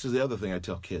 This is the other thing I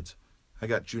tell kids. I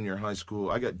got junior high school.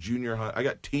 I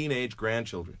got teenage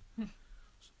grandchildren.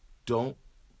 Don't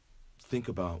think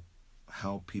about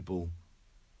how people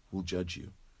will judge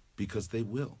you, because they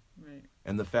will. Right.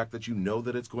 And the fact that you know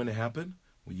that it's going to happen,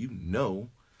 well,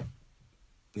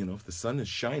 if the sun is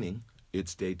shining,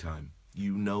 it's daytime.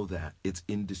 You know that. It's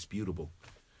indisputable.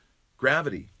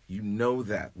 Gravity, you know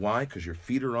that. Why? Because your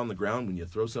feet are on the ground. When you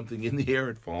throw something in the air,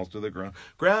 it falls to the ground.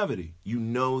 Gravity, you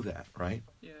know that, right?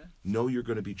 Yeah. Know you're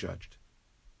going to be judged.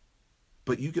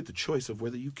 But you get the choice of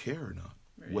whether you care or not,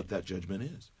 right, what that judgment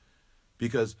is.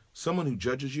 Because someone who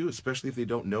judges you, especially if they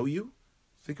don't know you,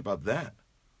 think about that.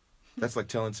 That's like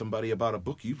telling somebody about a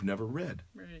book you've never read.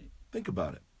 Right. Think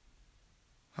about it.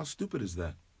 How stupid is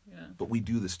that? Yeah. But we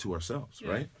do this to ourselves,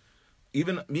 right?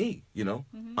 Even me,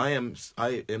 mm-hmm. I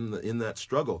am in that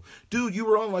struggle. Dude, you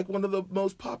were on like one of the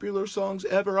most popular songs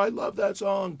ever. I love that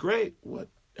song. Great. What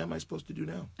am I supposed to do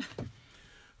now?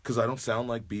 Because I don't sound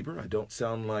like Bieber. I don't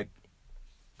sound like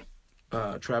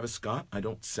Travis Scott. I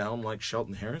don't sound like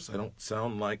Shelton Harris. I don't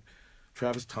sound like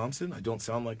Travis Thompson. I don't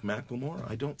sound like Macklemore.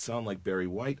 I don't sound like Barry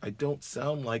White. I don't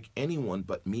sound like anyone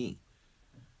but me.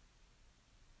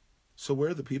 So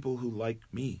where are the people who like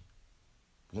me?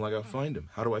 Well, I gotta find them.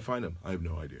 How do I find them? I have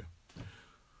no idea.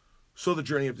 So the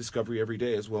journey of discovery every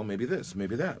day is, well, maybe this,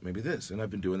 maybe that, maybe this. And I've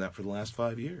been doing that for the last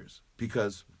 5 years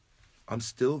because I'm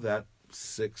still that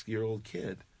 6-year-old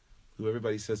kid who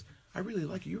everybody says, I really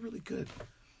like you. You're really good.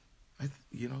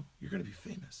 You're going to be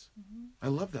famous. Mm-hmm. I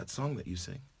love that song that you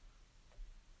sing.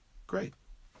 Great.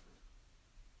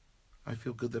 I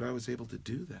feel good that I was able to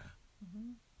do that.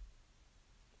 Mm-hmm.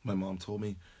 My mom told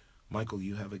me, Michael,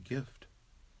 you have a gift.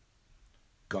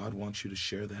 God wants you to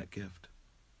share that gift.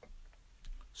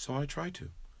 So I try to.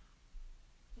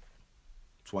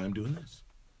 That's why I'm doing this.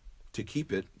 To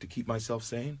keep myself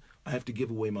sane, I have to give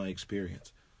away my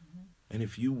experience. Mm-hmm. And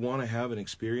if you want to have an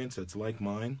experience that's like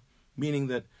mine, meaning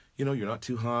that, you're not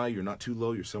too high, you're not too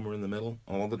low, you're somewhere in the middle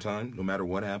all the time, no matter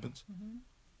what happens, mm-hmm.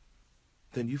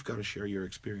 then you've got to share your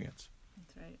experience.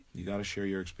 That's right. You got to share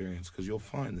your experience because you'll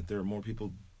find that there are more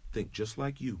people think just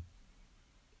like you.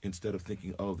 Instead of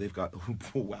thinking, oh, they've got,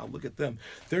 oh, wow, look at them.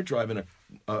 They're driving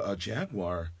a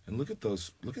Jaguar, and look at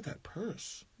that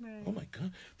purse. Right. Oh, my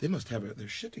God. They must have their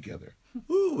shit together.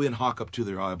 Ooh, and hawk up to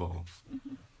their eyeballs.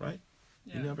 Right?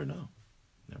 Yeah. You never know.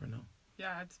 Never know.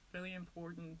 Yeah, it's really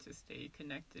important to stay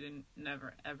connected and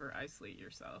never, ever isolate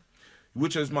yourself.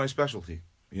 Which is my specialty,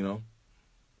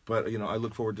 But, I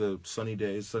look forward to sunny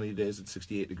days at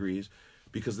 68 degrees,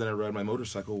 because then I ride my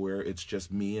motorcycle where it's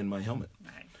just me and my helmet.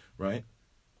 Right?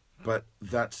 But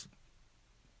that's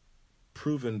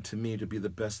proven to me to be the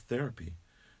best therapy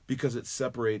because it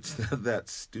separates that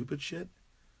stupid shit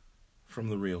from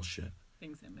the real shit.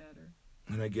 Things that matter.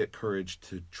 And I get courage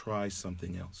to try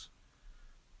something else.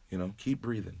 Keep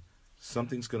breathing.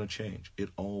 Something's going to change. It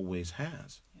always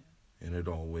has. Yeah. And it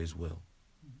always will.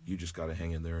 Mm-hmm. You just got to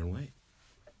hang in there and wait.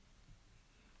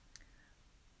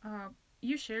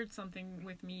 you shared something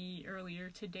with me earlier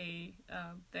today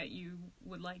that you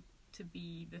would like to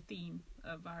be the theme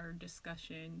of our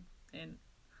discussion, and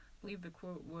I believe the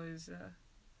quote was,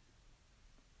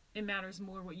 it matters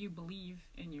more what you believe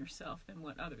in yourself than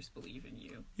what others believe in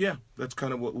you. Yeah, that's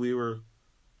kind of what we were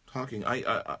talking.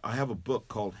 I have a book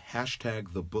called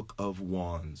 #The Book of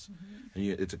Wanz. And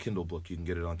it's a Kindle book. You can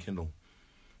get it on Kindle.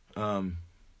 #The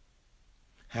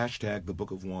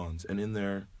Book of Wanz. And in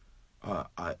there,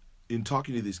 in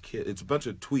talking to these kids, it's a bunch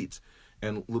of tweets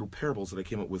and little parables that I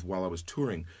came up with while I was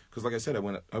touring. Because like I said, I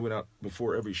went out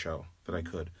before every show that I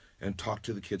could and talked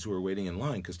to the kids who were waiting in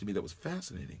line, because to me that was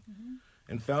fascinating.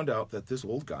 And found out that this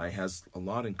old guy has a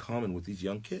lot in common with these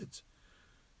young kids.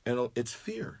 And it's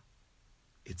fear.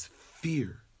 It's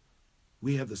fear.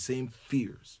 We have the same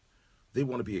fears. They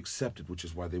want to be accepted, which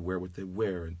is why they wear what they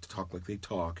wear and talk like they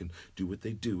talk and do what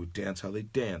they do, dance how they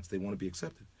dance. They want to be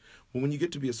accepted. Well, when you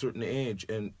get to be a certain age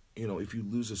and, if you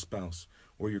lose a spouse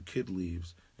or your kid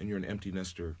leaves and you're an empty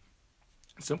nester,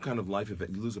 some kind of life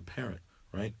event, you lose a parent,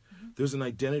 right? There's an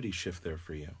identity shift there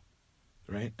for you,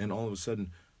 right? And all of a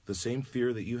sudden, the same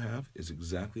fear that you have is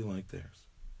exactly like theirs.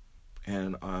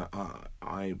 And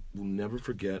I will never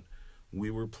forget,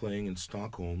 we were playing in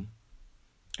Stockholm,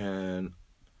 and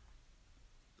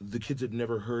the kids had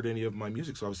never heard any of my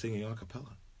music, so I was singing a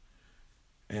cappella.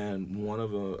 And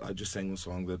I just sang the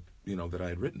song that, that I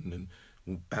had written.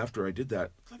 And after I did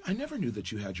that, I never knew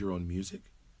that you had your own music.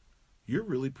 You're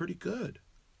really pretty good.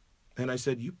 And I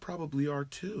said, you probably are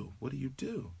too. What do you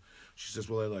do? She says,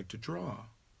 well, I like to draw.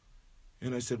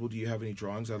 And I said, well, do you have any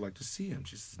drawings? I'd like to see them.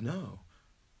 She says, no.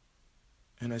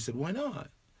 And I said, why not?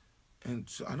 And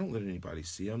so I don't let anybody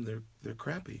see them. They're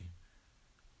crappy.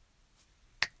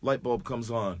 Light bulb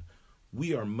comes on.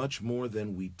 We are much more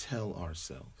than we tell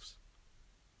ourselves.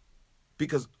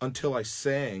 Because until I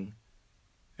sang,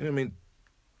 and I mean,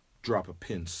 drop a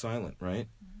pin silent, right?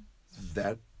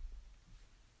 That,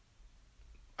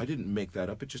 I didn't make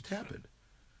that up. It just happened.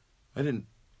 I didn't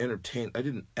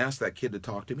ask that kid to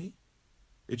talk to me.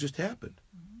 It just happened.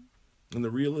 And the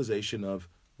realization of,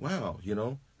 wow,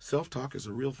 self-talk is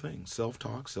a real thing.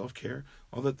 Self-talk, self-care,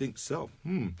 all that thing,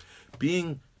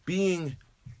 Being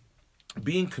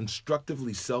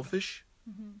constructively selfish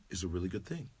is a really good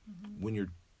thing. When you're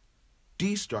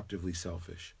destructively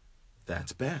selfish,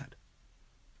 that's bad.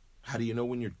 How do you know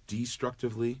when you're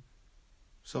destructively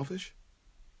selfish?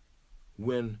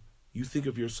 When you think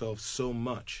of yourself so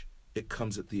much, it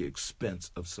comes at the expense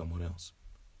of someone else.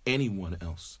 Anyone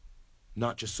else.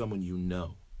 Not just someone you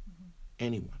know.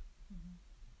 Anyone.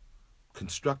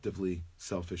 Constructively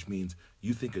selfish means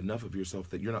you think enough of yourself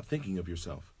that you're not thinking of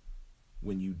yourself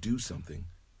when you do something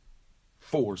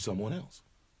for someone else.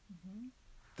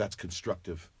 That's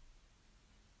constructive.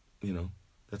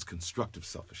 That's constructive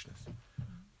selfishness.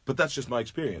 But that's just my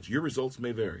experience. Your results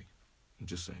may vary. I'm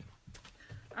just saying.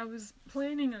 I was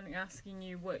planning on asking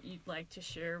you what you'd like to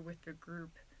share with the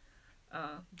group.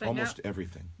 But almost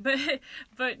everything.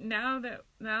 But now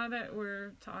that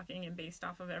we're talking and based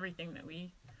off of everything that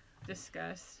we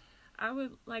discussed, I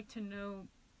would like to know,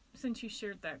 since you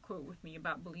shared that quote with me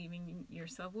about believing in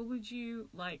yourself, what would you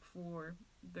like for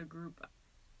the group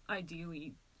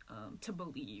ideally to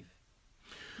believe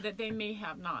that they may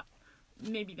have not,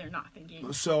 maybe they're not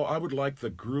thinking? So I would like the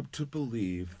group to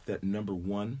believe that, number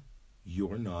one,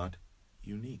 you're not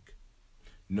unique.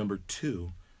 Number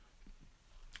two,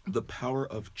 the power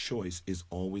of choice is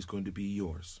always going to be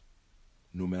yours,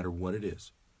 no matter what it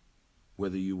is.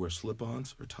 Whether you wear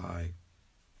slip-ons or tie,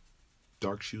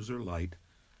 dark shoes or light,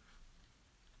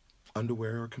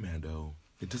 underwear or commando,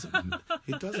 it doesn't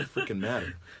freaking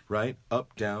matter, right?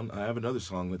 Up, down. I have another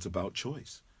song that's about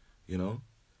choice,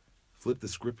 Flip the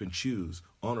script and choose,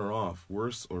 on or off,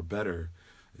 worse or better.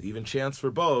 Even chance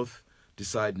for both.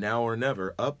 Decide now or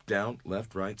never. Up, down,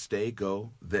 left, right, stay,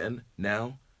 go, then,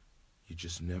 now. You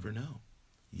just never know.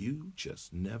 You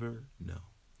just never know.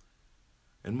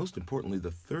 And most importantly, the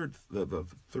third,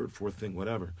 fourth thing,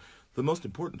 whatever, the most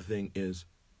important thing is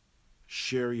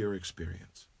share your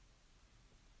experience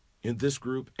in this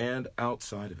group and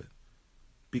outside of it.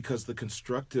 Because the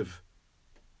construction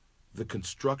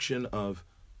of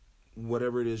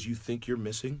whatever it is you think you're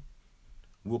missing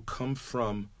will come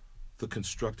from the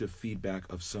constructive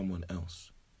feedback of someone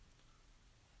else.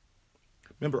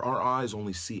 Remember, our eyes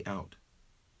only see out.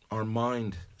 Our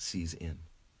mind sees in.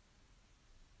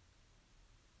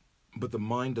 But the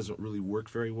mind doesn't really work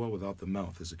very well without the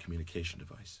mouth as a communication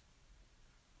device.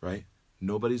 Right?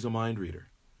 Nobody's a mind reader.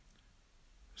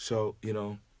 So,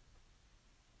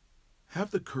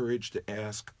 have the courage to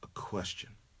ask a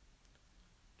question.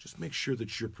 Just make sure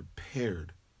that you're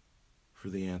prepared for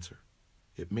the answer.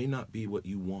 It may not be what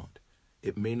you want.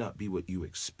 It may not be what you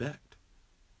expect.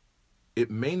 It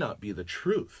may not be the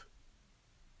truth.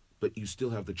 But you still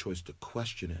have the choice to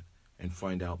question it and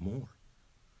find out more.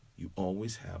 You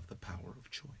always have the power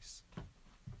of choice.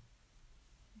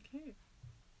 Okay.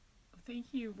 Well,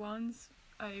 thank you, Wanz.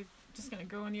 I'm just going to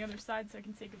go on the other side so I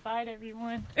can say goodbye to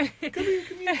everyone. Come here.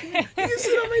 You can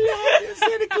sit on my lap,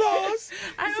 Santa Claus.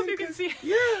 I hope you can see.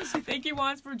 Yes. Thank you,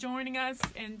 Wanz, for joining us,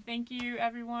 and thank you,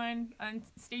 everyone. And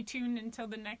stay tuned until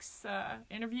the next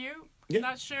interview. Yeah.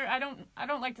 Not sure. I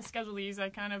don't like to schedule these. I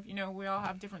kind of, we all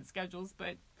have different schedules,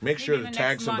 but make sure to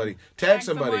tag somebody. Tag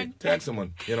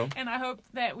someone. And I hope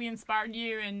that we inspired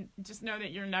you, and just know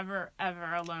that you're never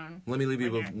ever alone. Let me leave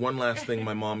you with one last thing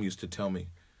my mom used to tell me.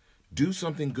 Do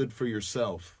something good for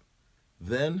yourself,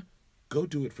 then go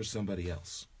do it for somebody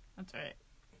else. That's right.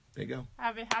 There you go.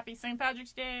 Have a happy St.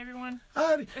 Patrick's Day, everyone.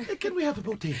 Can we have the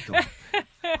potato?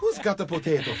 Who's got the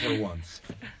potato for once?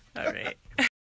 All right.